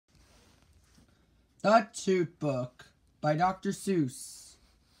The Tooth Book by Dr. Seuss.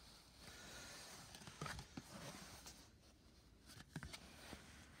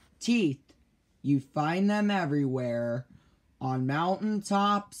 Teeth, you find them everywhere, on mountain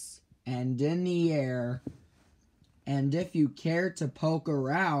tops and in the air. And if you care to poke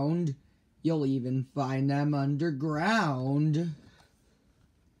around, you'll even find them underground.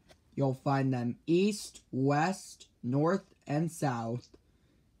 You'll find them east, west, north, and south.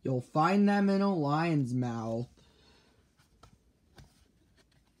 You'll find them in a lion's mouth.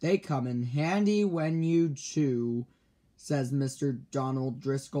 They come in handy when you chew, says Mr. Donald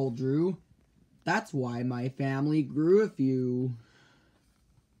Driscoll Drew. That's why my family grew a few.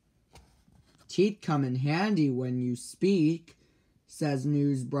 Teeth come in handy when you speak, says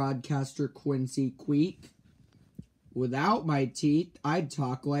news broadcaster Quincy Queek. Without my teeth, I'd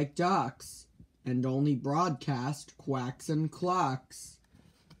talk like ducks, and only broadcast quacks and clucks.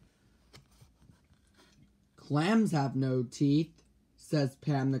 Clams have no teeth, says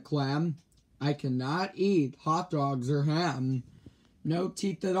Pam the Clam. I cannot eat hot dogs or ham. No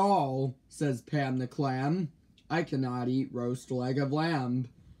teeth at all, says Pam the Clam. I cannot eat roast leg of lamb,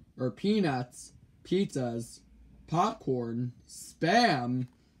 or peanuts, pizzas, popcorn, Spam,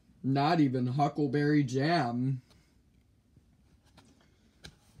 not even huckleberry jam.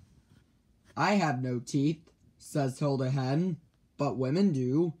 I have no teeth, says Hilda Hen, but women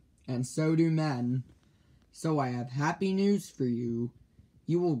do, and so do men. So I have happy news for you.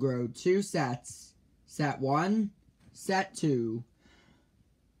 You will grow 2 sets. Set 1, set 2.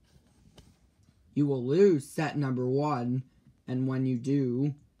 You will lose set number 1, and when you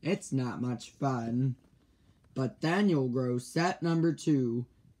do, it's not much fun. But then you'll grow set number 2,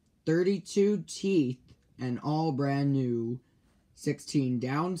 32 teeth, and all brand new. 16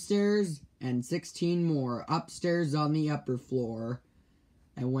 downstairs, and 16 more upstairs on the upper floor.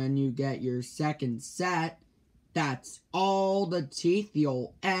 And when you get your second set, that's all the teeth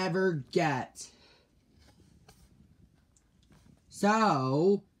you'll ever get.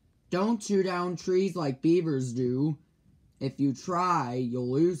 So, don't chew down trees like beavers do. If you try, you'll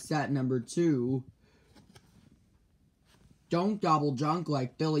lose set number 2. Don't gobble junk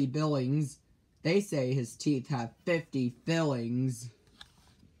like Billy Billings. They say his teeth have 50 fillings.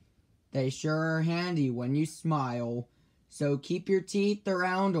 They sure are handy when you smile, so keep your teeth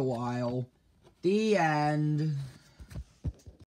around a while. The end.